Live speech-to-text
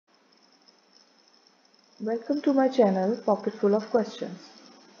Welcome to my channel Pocket Full of Questions.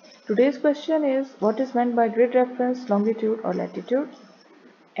 Today's question is, what is meant by grid reference, longitude or latitude?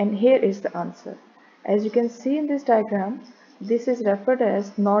 And here is the answer. As you can see in this diagram, this is referred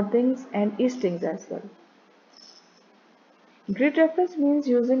as northings and eastings as well. Grid reference means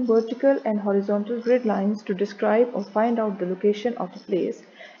using vertical and horizontal grid lines to describe or find out the location of a place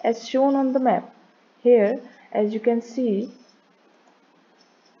as shown on the map. Here, as you can see,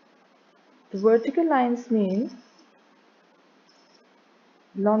 the vertical lines mean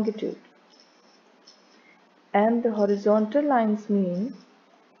longitude and the horizontal lines mean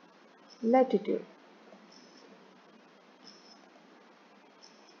latitude.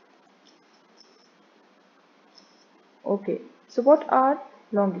 Okay, so what are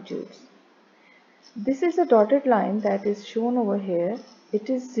longitudes? This is a dotted line that is shown over here. It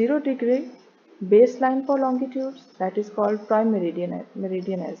is 0 degree baseline for longitudes, that is called prime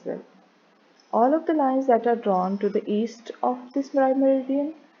meridian as well. All of the lines that are drawn to the east of this prime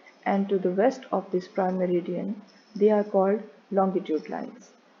meridian and to the west of this prime meridian, they are called longitude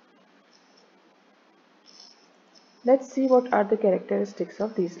lines. Let's see what are the characteristics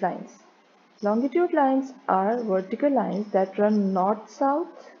of these lines. Longitude lines are vertical lines that run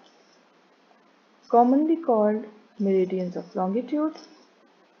north-south, commonly called meridians of longitude.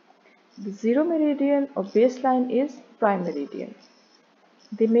 The zero meridian or baseline is prime meridian.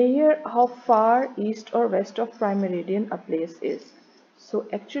 They measure how far east or west of prime meridian a place is. So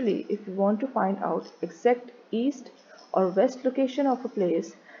actually, if you want to find out exact east or west location of a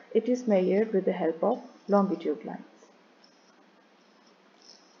place, it is measured with the help of longitude lines.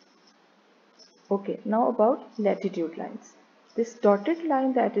 Okay, now about latitude lines. This dotted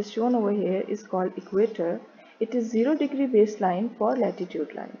line that is shown over here is called equator. It is 0 degree baseline for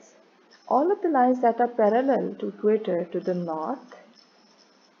latitude lines. All of the lines that are parallel to equator to the north,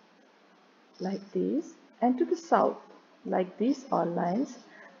 like these, and to the south, like these all lines,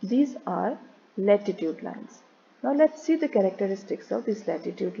 these are latitude lines. Now let's see the characteristics of these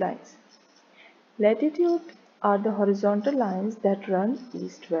latitude lines. Latitude are the horizontal lines that run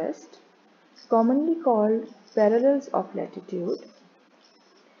east-west, commonly called parallels of latitude.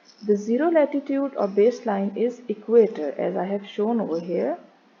 The zero latitude or baseline is equator, as I have shown over here,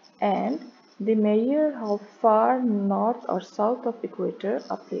 and they measure how far north or south of equator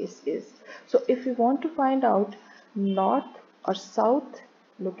a place is. So if we want to find out north or south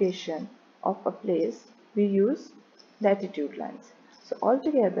location of a place, we use latitude lines. So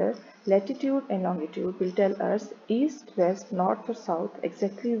altogether, latitude and longitude will tell us east, west, north or south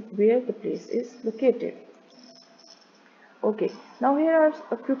exactly where the place is located. Okay, now here are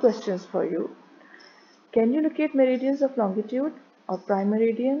a few questions for you. Can you locate meridians of longitude or prime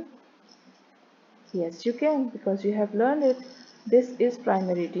meridian? Yes, you can, because you have learned it. This is prime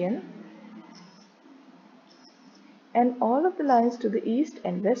meridian. And all of the lines to the east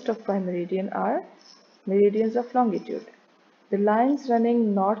and west of prime meridian are meridians of longitude. The lines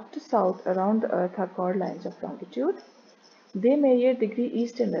running north to south around the earth are called lines of longitude. They measure degree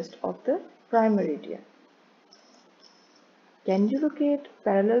east and west of the prime meridian. Can you locate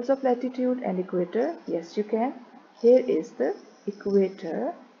parallels of latitude and equator? Yes, you can. Here is the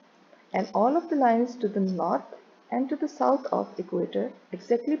equator, and all of the lines to the north and to the south of equator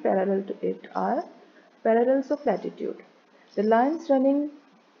exactly parallel to it are parallels of latitude. The lines running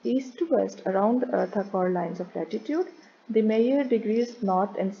east to west around the earth are called lines of latitude. They measure degrees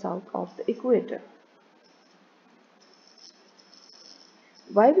north and south of the equator.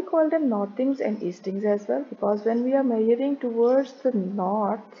 Why we call them northings and eastings as well? Because when we are measuring towards the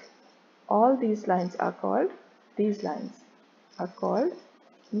north, all these lines are called,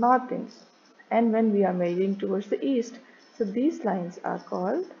 northings. And when we are measuring towards the east, so these lines are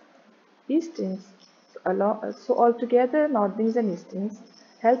called eastings. So altogether, northings and eastings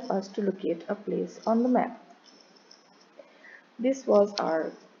help us to locate a place on the map. This was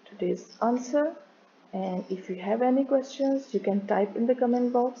our today's answer. And if you have any questions, you can type in the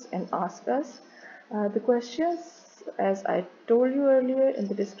comment box and ask us. The questions, as I told you earlier in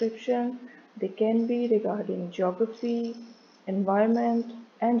the description, they can be regarding geography, environment,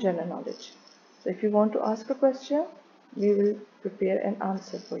 and general knowledge. So if you want to ask a question, we will prepare an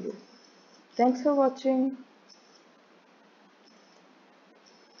answer for you. Thanks for watching.